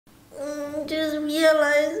just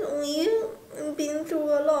realized we've been through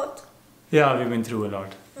a lot. Yeah, we've been through a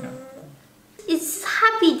lot. Yeah. It's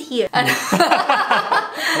happy here.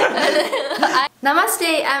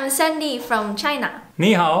 Namaste, I'm Sandy from China.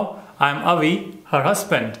 Ni hao, I'm Avi, her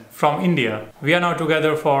husband, from India. We are now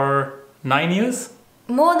together for 9 years.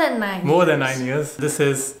 More than 9 More years. than 9 years. This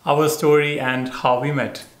is our story and how we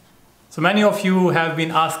met. So many of you have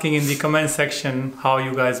been asking in the comment section how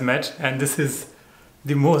you guys met, and this is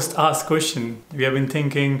the most asked question. We have been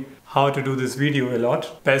thinking how to do this video a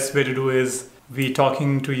lot. Best way to do is we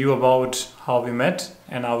talking to you about how we met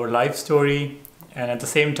and our life story, and at the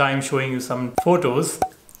same time showing you some photos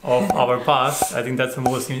of our past. I think that's the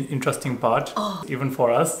most interesting part, even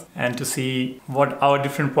for us, and to see what our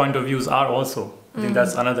different point of views are also. I think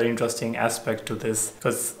that's another interesting aspect to this,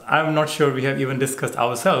 because I'm not sure we have even discussed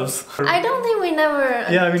ourselves. I don't think we never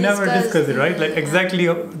never discussed it, right? Like exactly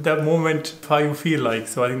that moment, how you feel like.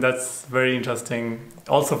 So I think that's very interesting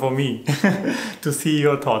also for me to see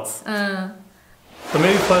your thoughts. So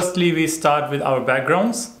maybe firstly we start with our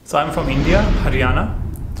backgrounds. So I'm from India, Haryana.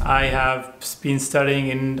 I have been studying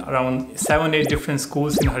in around 7-8 different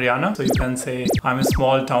schools in Haryana. So you can say I'm a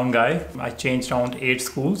small town guy. I changed around 8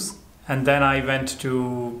 schools. And then I went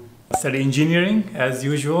to study engineering as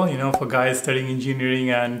usual. You know, for guys studying engineering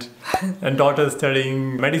and daughters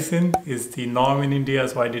studying medicine is the norm in India.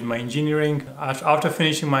 So I did my engineering. After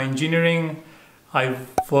finishing my engineering, I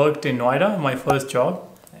worked in Noida, my first job.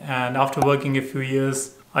 And after working a few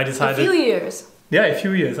years, I decided... A few years? Yeah, a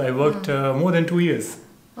few years. I worked more than 2 years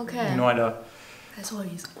in Noida. That's why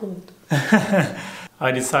he's old.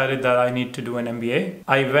 I decided that I need to do an MBA.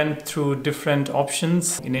 I went through different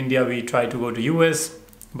options. In India, we tried to go to US,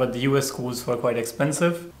 but the US schools were quite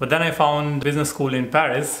expensive. But then I found business school in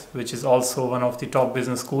Paris, which is also one of the top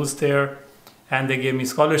business schools there. And they gave me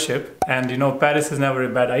scholarship. And you know, Paris is never a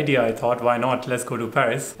bad idea. I thought, why not? Let's go to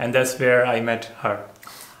Paris. And that's where I met her.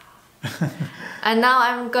 And now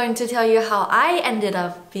I'm going to tell you how I ended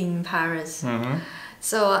up being in Paris.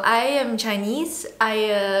 So I am Chinese.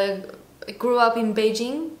 I grew up in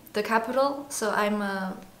Beijing, the capital. So I'm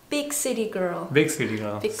a big city girl. Big city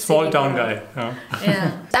girl. Big Small city town girl. guy.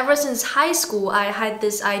 Yeah. Ever since high school, I had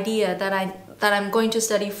this idea that I'm going to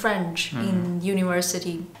study French in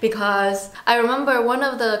university, because I remember one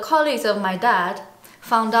of the colleagues of my dad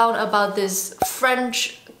found out about this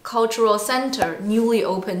French cultural center newly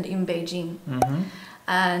opened in Beijing.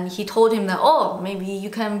 And he told him that, oh, maybe you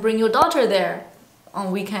can bring your daughter there on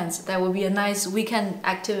weekends. That would be a nice weekend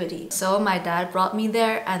activity. So my dad brought me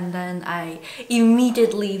there, and then I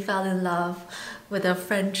immediately fell in love with the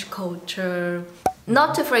French culture.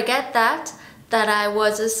 Not to forget that I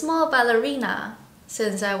was a small ballerina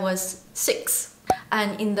since I was 6.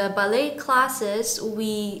 And in the ballet classes,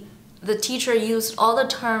 the teacher used all the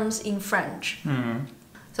terms in French.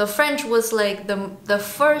 So French was like the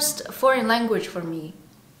first foreign language for me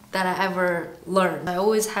that I ever learned. I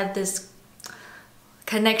always had this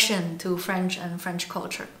connection to French and French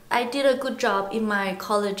culture. I did a good job in my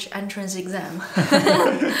college entrance exam.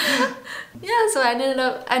 Yeah, so I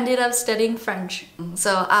ended up studying French.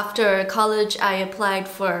 So after college, I applied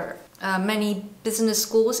for many business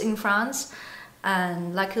schools in France,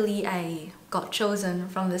 and luckily I got chosen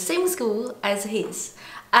from the same school as his.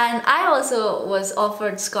 And I also was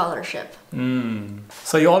offered scholarship.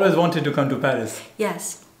 So you always wanted to come to Paris?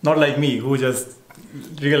 Yes. Not like me, who just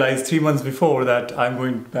realized 3 months before that I'm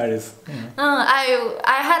going to Paris.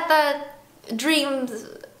 I had that dream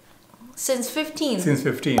since 15. Since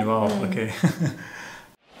 15, wow, okay.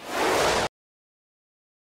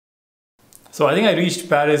 So I think I reached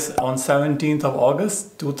Paris on 17th of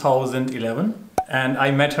August 2011, and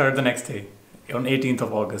I met her the next day on 18th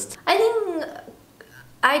of August. I think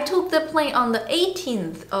I took the plane on the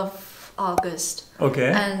 18th of August.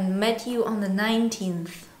 Okay. And met you on the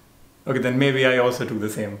 19th. Okay, then maybe I also took the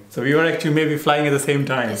same. So we were actually maybe flying at the same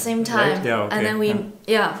time. At the same time. Right? Yeah, okay. And then we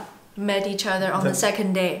met each other on the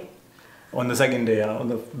second day. On the second day, yeah.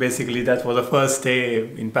 Basically that was the first day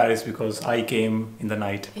in Paris because I came in the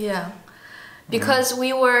night. Yeah. Because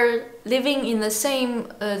we were living in the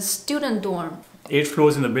same student dorm. 8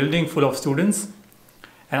 floors in the building full of students.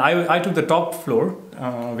 And I took the top floor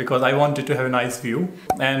because I wanted to have a nice view.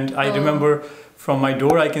 And I remember from my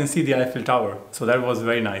door I can see the Eiffel Tower. So that was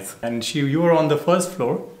very nice. And you were on the first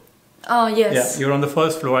floor. Oh, yes. Yeah, you were on the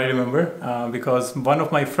first floor, I remember. Because one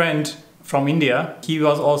of my friends from India, he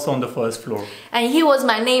was also on the first floor. And he was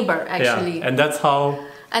my neighbor, actually. Yeah, and that's how...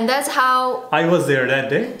 I was there that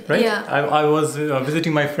day, right? Yeah. I was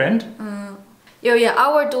visiting my friend. Yeah,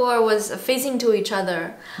 our door was facing to each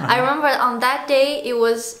other. I remember on that day,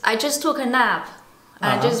 I just took a nap.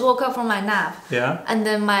 And I just woke up from my nap. Yeah. And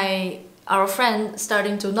then our friend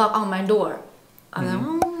starting to knock on my door. I'm like,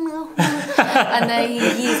 and then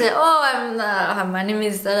he said, "Oh, my name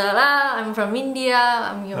is da da da. I'm from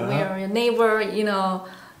India. We're your neighbor. You know,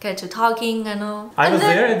 get to talking and all." I was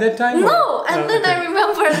there at that time? No. And then I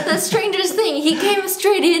remember the strangest thing. He came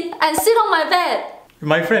straight in and sit on my bed.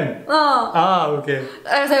 My friend? Oh. Ah, okay.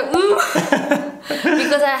 I was like,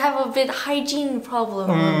 because I have a bit hygiene problem.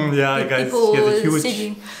 Yeah, guys, he has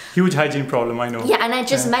a huge hygiene problem, I know. Yeah, and I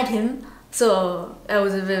just met him, so I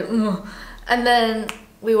was a bit. And then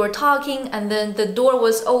we were talking, and then the door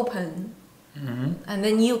was open, and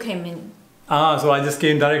then you came in. Ah, so I just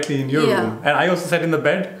came directly in your room, and I also sat in the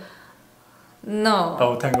bed. No.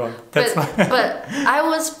 Oh, thank God. That's fine. But I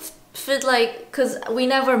was felt like, cause we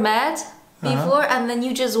never met before, and then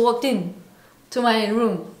you just walked in to my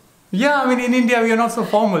room. Yeah, I mean, in India we are not so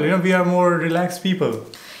formal, you know, we are more relaxed people.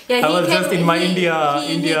 Yeah, I was just in my India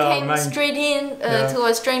he came mind. straight in to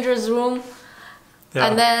a stranger's room,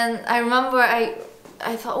 and then I remember I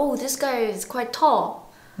thought, oh, this guy is quite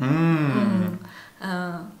tall, and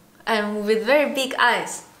with very big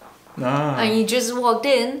eyes, and you just walked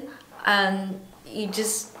in, and you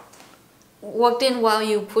just walked in while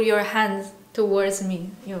you put your hands towards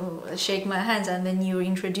me. You shake my hands, and then you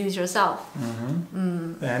introduce yourself.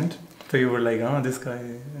 And so you were like, oh, this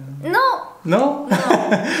guy. No. No?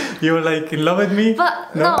 You were like in love with me?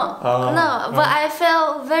 But no. But I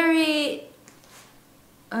felt very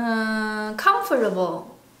comfortable.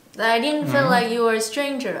 I didn't feel like you were a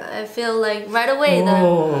stranger. I feel like right away that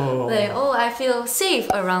like, oh, I feel safe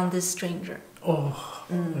around this stranger. Oh,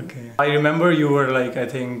 okay. I remember you were like, I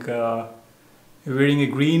think, wearing a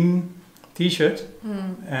green t-shirt,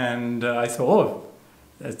 and I saw, oh,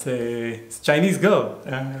 that's a Chinese girl.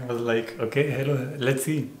 And I was like, okay, hello, let's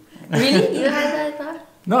see. Really? You had that thought?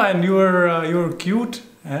 No, and you were cute.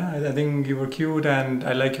 Yeah, I think you were cute, and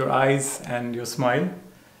I like your eyes and your smile,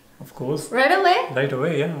 of course. Right away? Right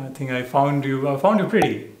away, yeah. I think I found you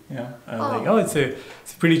pretty. Yeah. I was like, oh, it's a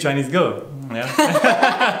pretty Chinese girl. Yeah.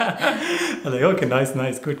 I was like, okay,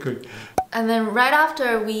 nice, good. And then right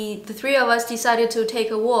after the three of us decided to take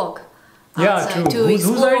a walk. Yeah, true.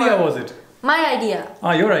 Whose idea was it? My idea.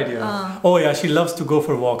 Ah, your idea. Oh yeah, she loves to go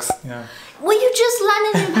for walks. Yeah. Well, you just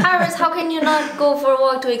landed in Paris. How can you not go for a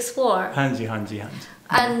walk to explore? Hanji.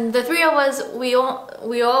 And the three of us, we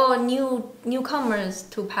all newcomers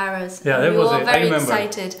to Paris. Yeah, that we was were all it. very I remember.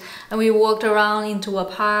 excited, and we walked around into a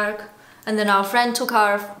park. And then our friend took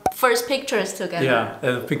our first pictures together. Yeah,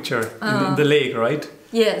 there's a picture in the lake, right?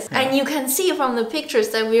 Yes, yeah. And you can see from the pictures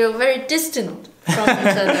that we are very distant from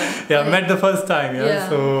each other. Yeah, met the first time. Yeah,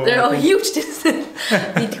 so there are huge distance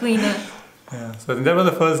between us. Yeah, so that was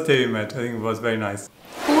the first day we met. I think it was very nice.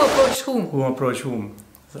 Who approached whom? Who approached whom?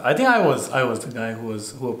 So I think I was the guy who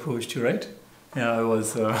approached you, right? Yeah, I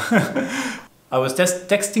was. I was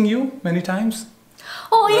texting you many times.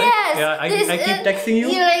 Oh right? yes! Yeah, I keep texting you.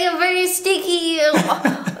 You're like a very sticky.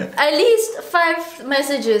 At least 5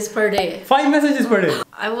 messages per day. 5 messages per day.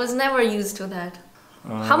 I was never used to that.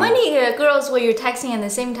 How many girls were you texting at the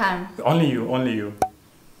same time? Only you. Only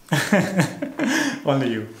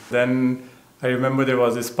you. Then I remember there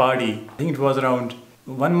was this party. I think it was around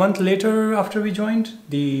 1 month later after we joined,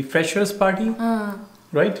 the freshers party,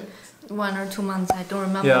 right? 1 or 2 months, I don't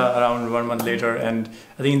remember. Yeah, around 1 month later, and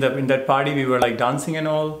I think in that party we were like dancing and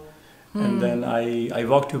all, and then I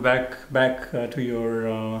walked you back to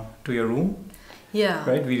your room. Yeah.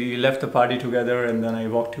 Right, we left the party together, and then I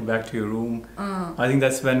walked you back to your room. I think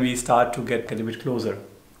that's when we start to get a bit closer.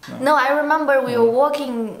 No, I remember we were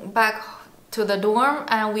walking back to the dorm,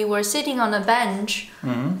 and we were sitting on a bench,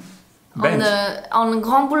 on the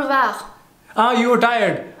Grand Boulevard. Ah, you were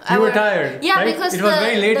tired. Yeah, right? because it was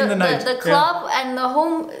very late in the night. The club and the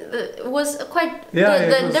home was quite.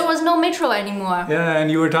 There was no metro anymore. Yeah,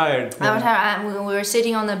 and you were tired. I was tired. And we were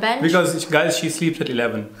sitting on the bench. Because guys, she sleeps at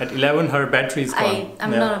 11. At 11, her battery is gone.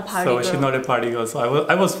 I'm not a party girl. So she's not a party girl. So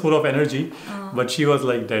I was full of energy, but she was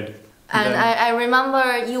like dead. And I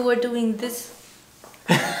remember you were doing this.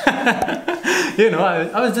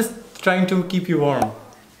 I was just trying to keep you warm.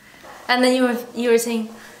 And then you were saying,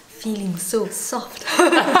 feeling so soft.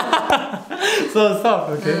 So soft,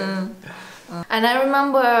 okay. And I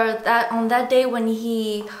remember that on that day when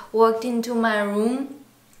he walked into my room,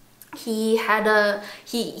 he had a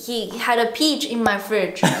peach in my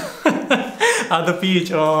fridge. The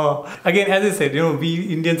peach. Oh, again, as I said,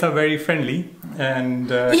 we Indians are very friendly,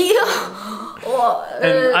 and and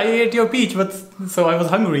I ate your peach, so I was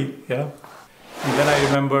hungry. Yeah. And then I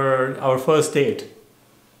remember our first date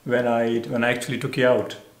when I actually took you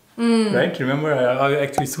out. right? Remember, I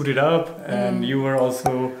actually suited up, and you were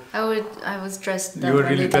also. I was dressed up. You were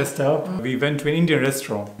really dressed up. We went to an Indian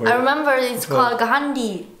restaurant. I remember it's called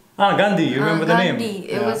Gandhi. Gandhi. You remember the name?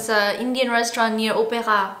 Gandhi. It was an Indian restaurant near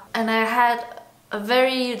Opera, and I had a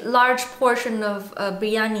very large portion of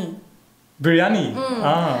biryani. Biryani.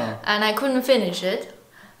 And I couldn't finish it,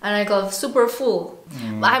 and I got super full.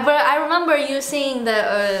 But I remember you saying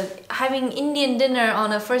that having Indian dinner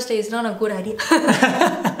on a first day is not a good idea.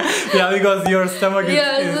 Yeah, because your stomach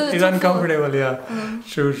is uncomfortable. Yeah,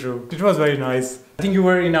 true. It was very nice. I think you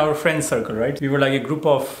were in our friend circle, right? We were like a group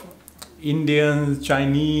of Indians,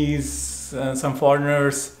 Chinese, some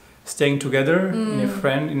foreigners staying together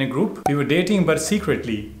in a group. We were dating, but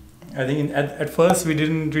secretly. I think at first we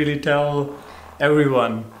didn't really tell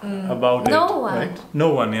everyone about it. No one. Right?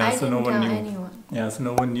 No one. Yeah, so no one knew. Anyone. Yeah, so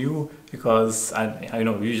no one knew because I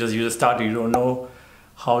know you just started. You don't know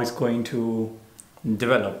how it's going to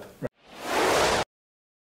develop.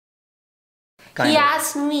 He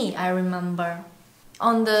asked me, I remember,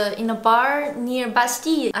 in a bar near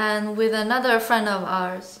Bastille, and with another friend of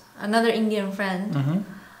ours, another Indian friend,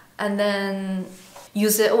 and then you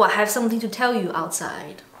said, "Oh, I have something to tell you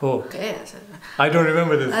outside." Oh, okay. I don't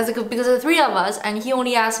remember this. I was like, because of the three of us, and he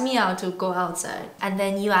only asked me out to go outside, and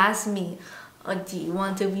then you asked me, "Oh, do you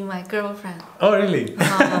want to be my girlfriend?" Oh, really?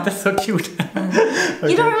 That's so cute. Okay.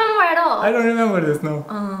 You don't remember at all? I don't remember this. No.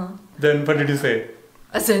 Then what did you say?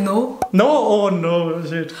 I said no. No? Oh no,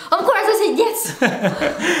 shit. Of course I said yes.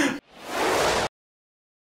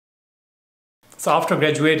 So after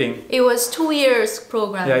graduating... It was 2 years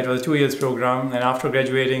program. Yeah, it was 2 years program, and after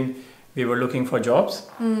graduating we were looking for jobs.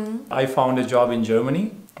 I found a job in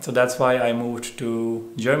Germany, so that's why I moved to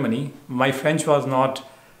Germany. My French was not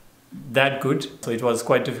that good, so it was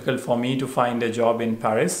quite difficult for me to find a job in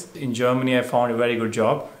Paris. In Germany I found a very good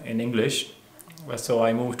job in English. So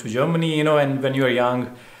I moved to Germany, and when you're young,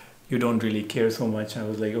 you don't really care so much. I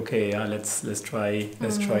was like, okay, yeah, let's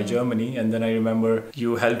try Germany. And then I remember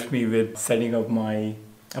you helped me with setting up my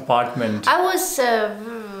apartment. I was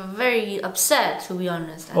very upset, to be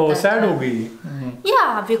honest. Oh, sad hogi.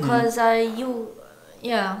 Yeah, because I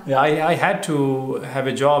had to have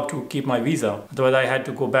a job to keep my visa. Otherwise, I had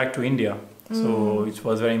to go back to India. So it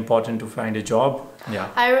was very important to find a job. Yeah.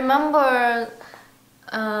 I remember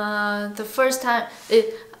the first time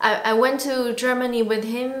I went to Germany with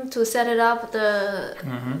him to set it up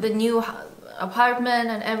the new apartment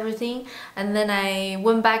and everything, and then I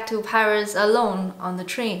went back to Paris alone on the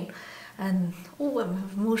train, and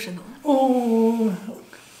I'm emotional. Oh.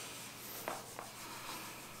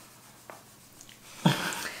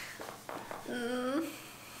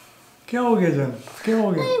 क्या हो गया जन? क्या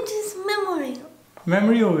हो गया? Just memory.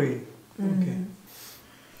 Memory हो गई. Okay.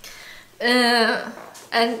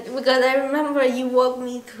 And because I remember you walked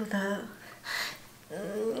me to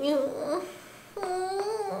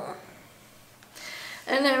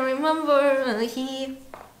and I remember he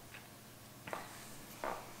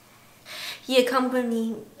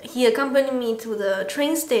accompanied me to the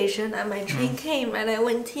train station, and my train came, and I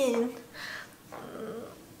went in.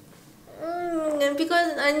 And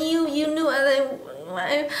because I knew you knew,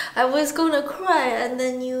 and I was gonna cry, and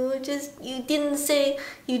then you didn't say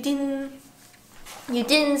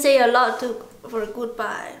a lot for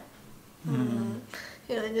goodbye.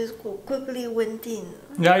 I just quickly went in.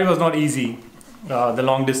 Yeah, it was not easy. The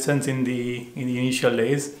long distance in the initial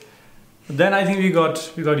days. But then I think we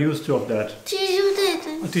got used to of that.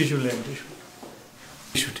 Tissue.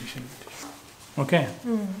 Okay.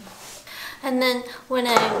 And then when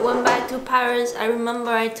I went back to Paris, I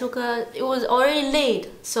remember it was already late,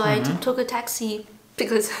 so I took a taxi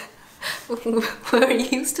because where I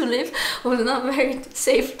used to live was not a very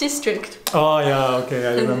safe district. Oh yeah, okay,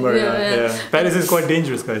 I remember. Yeah. Paris is quite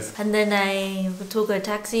dangerous, guys. And then I took a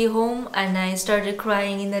taxi home, and I started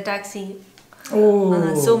crying in the taxi.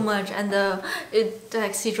 Oh. So much, and the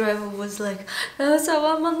taxi driver was like, "Ça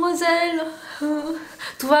va, mademoiselle?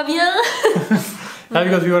 Tout va bien?" Yeah,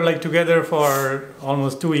 because we were like together for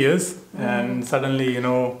almost 2 years, and suddenly,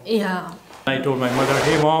 Yeah. I told my mother,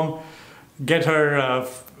 "Hey mom, get her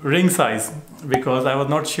ring size," because I was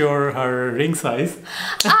not sure her ring size.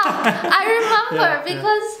 I remember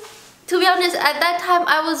because, to be honest, at that time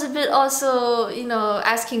I was a bit also,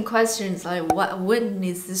 asking questions like, when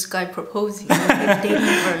is this guy proposing? We've been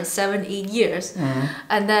dating for 7-8 years,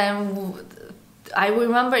 and then I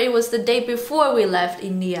remember it was the day before we left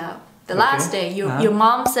India. The last day, your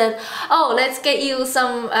mom said, "Oh, let's get you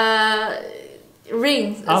some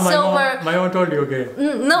rings, silver." My mom told you, okay?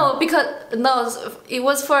 No, because it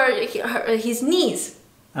was for his niece.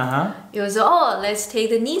 It was, oh, let's take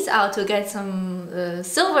the niece out to get some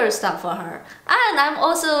silver stuff for her. And I'm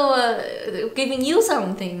also giving you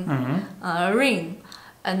something, a ring.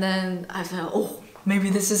 And then I felt, oh, maybe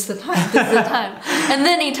this is the time, this is the time. And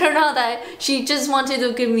then it turned out that she just wanted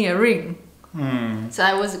to give me a ring. So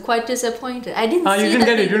I was quite disappointed. I didn't see you didn't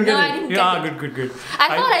get it, you didn't no, get I it. didn't Yeah, get it. good. I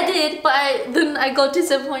thought I did, but then I got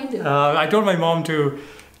disappointed. I told my mom to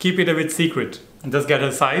keep it a bit secret. Just get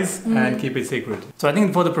her size and keep it secret. So I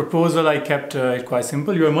think for the proposal, I kept it quite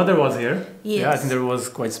simple. Your mother was here. Yes. Yeah, I think that was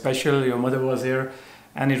quite special. Your mother was here.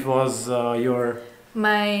 And it was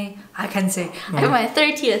I can say, my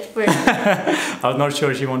 30th birthday. I was not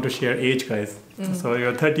sure she wanted to share age, guys. So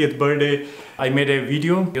your 30th birthday, I made a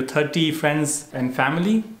video. Your 30 friends and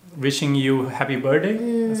family wishing you happy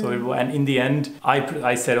birthday. So and in the end,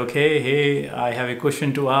 I said, okay, hey, I have a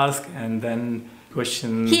question to ask, and then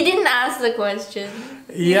question. He didn't ask the question.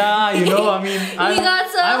 Yeah, you know, I mean,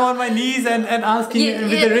 I'm on my knees and asking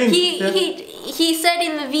with the ring. He said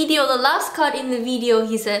in the video, the last cut in the video,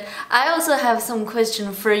 he said, I also have some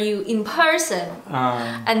question for you in person.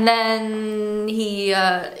 And then he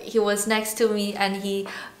was next to me and he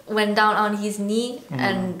went down on his knee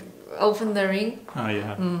and opened the ring. Oh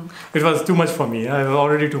yeah. It was too much for me. It was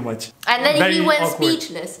already too much. And then Very he went awkward.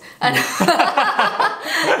 speechless. And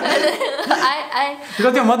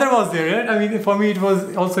because your mother was there, right? I mean, for me, it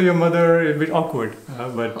was also your mother, a bit awkward.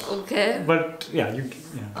 okay. But yeah,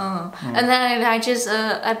 And then I just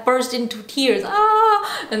I burst into tears.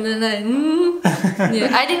 And then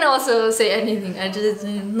I didn't also say anything. I just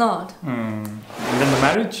nod. And then the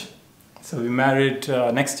marriage. So we married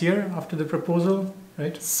next year after the proposal,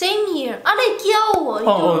 right? Same year.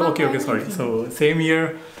 Okay, sorry. So same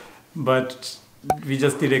year, but we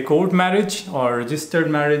just did a court marriage or registered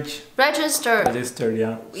marriage. Registered,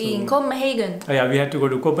 yeah. In Copenhagen. Yeah, we had to go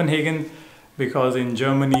to Copenhagen because in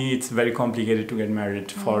Germany it's very complicated to get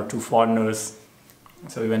married for two foreigners.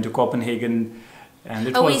 So we went to Copenhagen.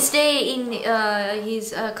 And we stay in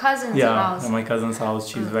his cousin's house. Yeah, my cousin's house.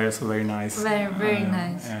 She's very nice. Very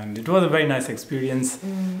nice. And it was a very nice experience.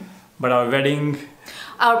 But our wedding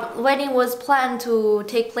was planned to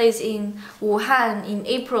take place in Wuhan in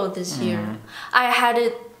April this year. I had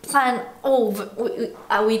it planned.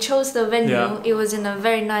 We chose the venue. Yeah. It was in a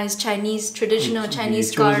very nice traditional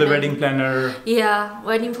Chinese we chose garden. the wedding planner. Yeah,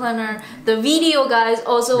 wedding planner. The video guys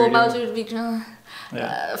also about to be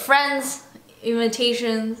friends.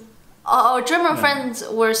 Invitations. Our German friends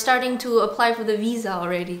were starting to apply for the visa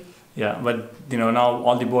already. Yeah, but now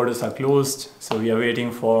all the borders are closed, so we are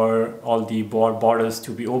waiting for all the borders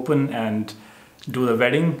to be open and do the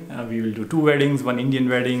wedding. We will do 2 weddings, one Indian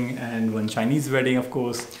wedding and one Chinese wedding, of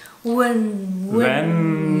course. When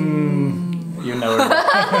you never know.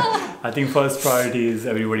 I think first priority is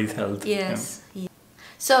everybody's health. Yes. Yeah.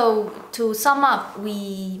 So to sum up,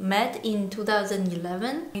 we met in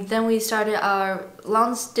 2011. Then we started our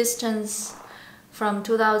long distance from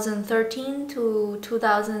 2013 to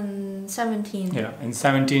 2017. Yeah, in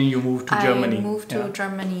 17 you moved to Germany. I moved to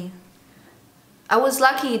Germany. I was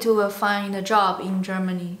lucky to find a job in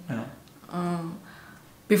Germany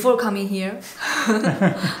before coming here.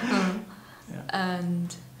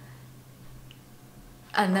 And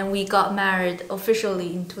then we got married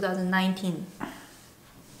officially in 2019.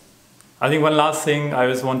 I think one last thing I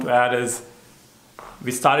just want to add is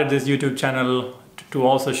we started this YouTube channel to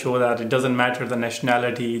also show that it doesn't matter the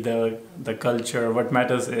nationality, the culture. What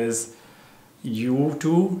matters is you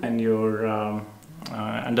two and your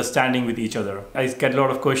understanding with each other. I get a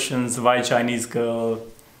lot of questions, why Chinese girl,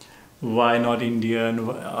 why not Indian?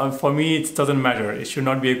 For me, it doesn't matter. It should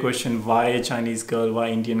not be a question, why a Chinese girl, why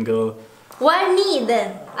Indian girl. Why me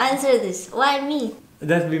then? Answer this. Why me?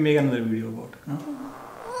 That we make another video about. Huh?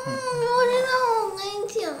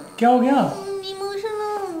 क्या हो गया?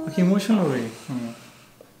 Okay, emotional हो गई.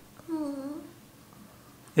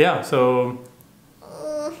 Yeah, so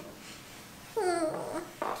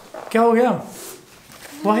क्या हो गया?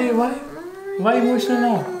 Why emotional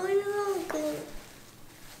now?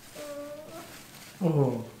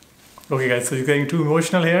 Oh. Okay guys, so you're getting too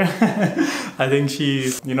emotional here. I think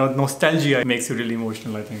nostalgia makes you really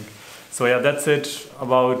emotional, I think. So yeah, that's it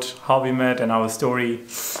about how we met and our story.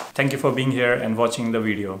 Thank you for being here and watching the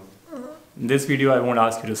video. In this video, I won't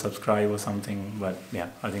ask you to subscribe or something, but yeah,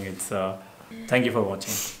 I think it's, thank you for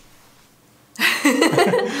watching.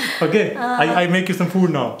 Okay, I make you some food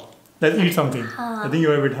now. Let's eat something. I think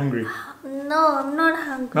you're a bit hungry. No, I'm not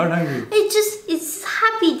hungry. Not hungry? It's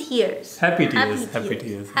happy tears. Happy tears. Happy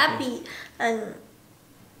tears. Happy and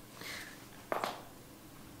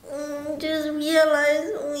just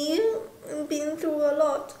realize we've been through a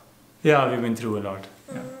lot. Yeah, we've been through a lot.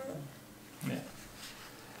 Yeah.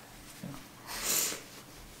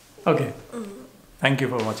 Okay. Thank you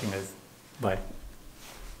for watching, guys. Bye.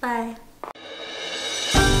 Bye.